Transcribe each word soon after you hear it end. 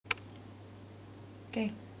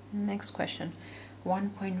Okay, next question.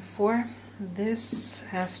 1.4. This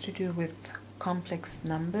has to do with complex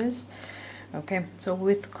numbers. Okay, so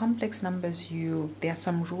with complex numbers, there are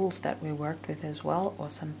some rules that we worked with as well, or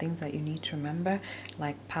some things that you need to remember,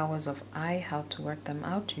 like powers of I, how to work them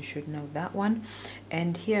out. You should know that one.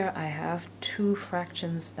 And here I have two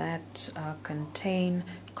fractions that contain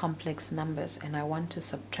complex numbers, and I want to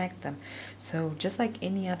subtract them. So just like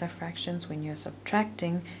any other fractions, when you're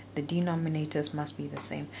subtracting, the denominators must be the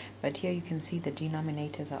same. But here you can see the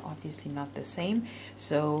denominators are obviously not the same.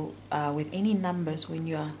 So with any numbers, when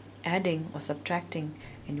you're adding or subtracting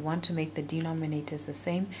and you want to make the denominators the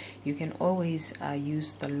same, you can always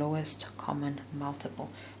use the lowest common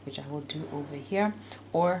multiple, which I will do over here,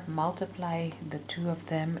 or multiply the two of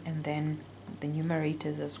them and then the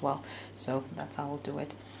numerators as well. So that's how I'll do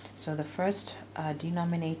it. So the first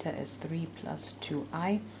denominator is 3 plus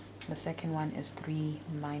 2i. The second one is 3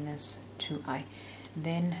 minus 2i.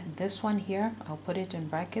 Then this one here, I'll put it in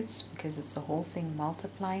brackets because it's the whole thing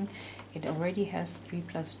multiplying. It already has 3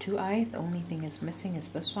 plus 2i. The only thing is missing is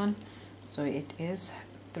this one. So it is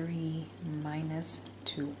 3 minus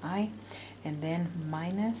 2i. And then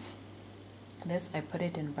minus this, I put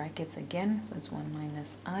it in brackets again. So it's 1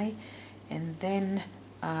 minus I. And then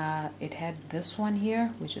it had this one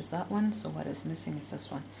here, which is that one. So what is missing is this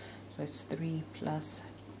one. So it's 3 plus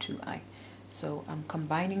 2i. So I'm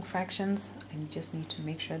combining fractions, and you just need to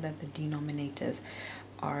make sure that the denominators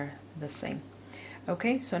are the same.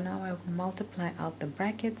 Okay, so now I will multiply out the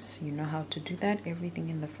brackets. You know how to do that. Everything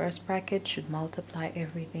in the first bracket should multiply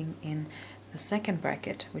everything in the second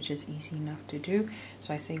bracket, which is easy enough to do.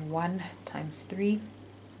 So I say 1 times 3,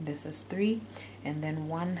 this is 3, and then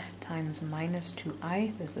 1 times minus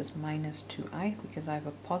 2i, this is minus 2i, because I have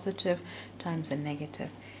a positive times a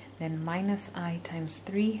negative. Then minus I times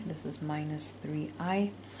 3, this is minus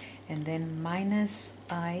 3i, and then minus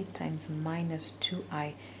I times minus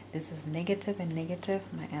 2i, this is negative and negative,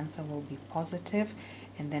 my answer will be positive,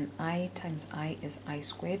 and then I times I is I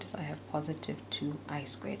squared, so I have positive 2i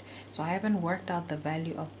squared. So I haven't worked out the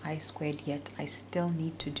value of I squared yet, I still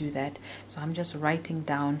need to do that, so I'm just writing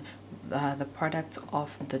down the product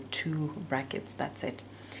of the two brackets, that's it.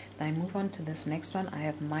 Then I move on to this next one. I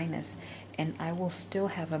have minus, and I will still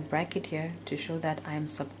have a bracket here to show that I am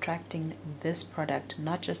subtracting this product,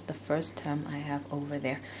 not just the first term I have over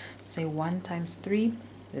there. Say 1 times 3,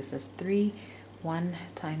 this is 3, 1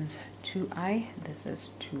 times 2i, this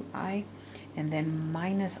is 2i, and then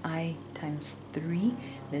minus I times 3,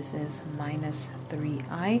 this is minus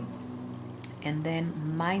 3i, and then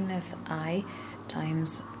minus I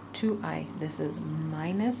times 2i, this is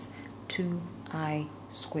minus 2i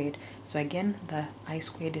squared. So again, the I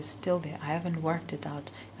squared is still there. I haven't worked it out.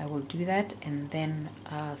 I will do that and then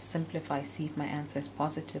simplify, see if my answer is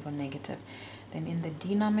positive or negative. Then in the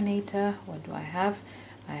denominator, what do I have?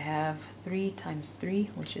 I have 3 times 3,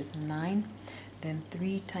 which is 9. Then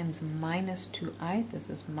 3 times minus 2i, this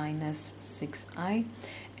is minus 6i.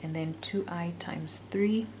 And then 2i times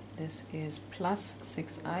 3, this is plus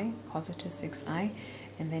 6i, positive 6i.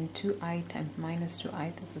 And then 2i times minus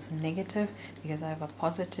 2i, this is negative because I have a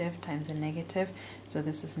positive times a negative, so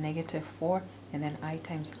this is negative 4, and then I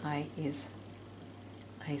times I is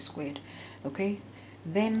I squared. Okay,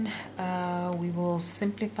 then we will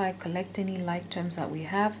simplify, collect any like terms that we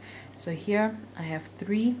have. So here I have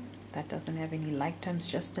 3, that doesn't have any like terms,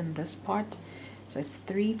 just in this part, so it's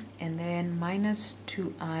 3, and then minus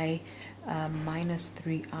 2i minus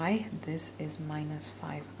 3i, this is minus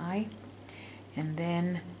 5i. And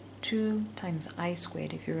then 2 times I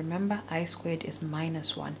squared. If you remember, I squared is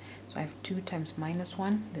minus 1. So I have 2 times minus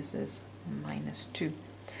 1. This is minus 2.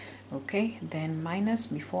 Okay, then minus,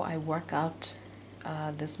 before I work out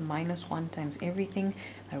this minus 1 times everything,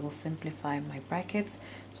 I will simplify my brackets.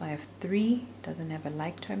 So I have 3, doesn't have a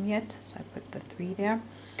like term yet, so I put the 3 there.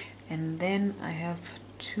 And then I have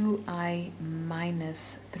 2i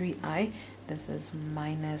minus 3i. This is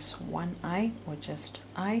minus 1i, or just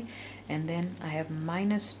I. And then I have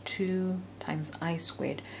minus 2 times I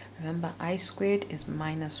squared. Remember, I squared is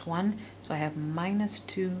minus 1, so I have minus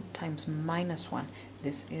 2 times minus 1.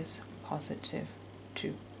 This is positive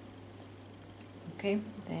 2. Okay,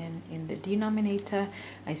 then in the denominator,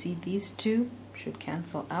 I see these two should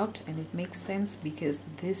cancel out, and it makes sense because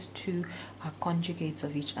these two are conjugates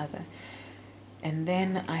of each other. And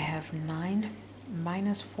then I have 9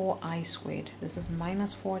 minus 4i squared. This is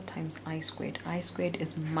minus 4 times I squared. I squared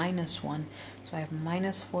is minus 1. So I have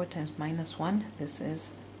minus 4 times minus 1. This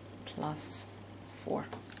is plus 4.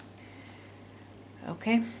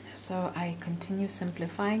 Okay, so I continue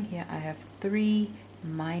simplifying. Here I have 3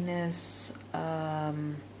 minus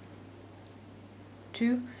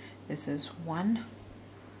 2, this is 1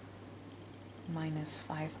 minus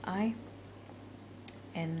 5i,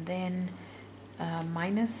 and then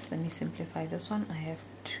minus, let me simplify this one, I have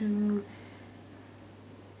 2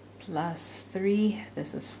 plus 3,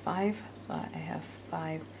 this is 5, so I have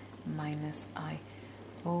 5 minus I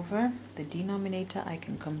over the denominator. I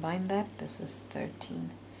can combine that, this is 13.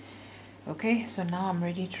 Okay, so now I'm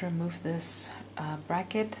ready to remove this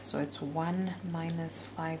bracket, so it's 1 minus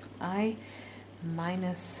 5i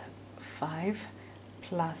minus 5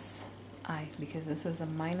 plus I, because this is a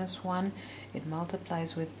minus 1, it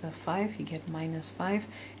multiplies with the 5, you get minus 5,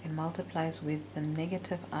 it multiplies with the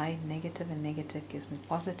negative I, negative and negative gives me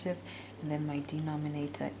positive, and then my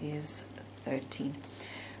denominator is 13.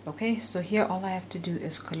 Okay, so here all I have to do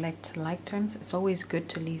is collect like terms. It's always good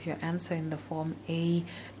to leave your answer in the form a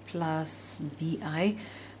plus bi.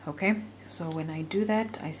 Okay, so when I do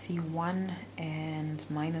that, I see 1 and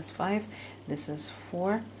minus 5, this is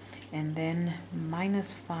 4, and then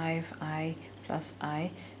minus 5i plus I,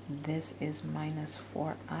 this is minus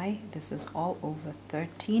 4i, this is all over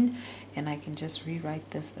 13, and I can just rewrite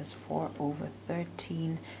this as 4 over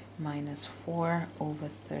 13 minus 4 over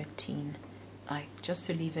 13i, just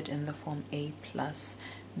to leave it in the form a plus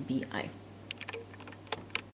bi.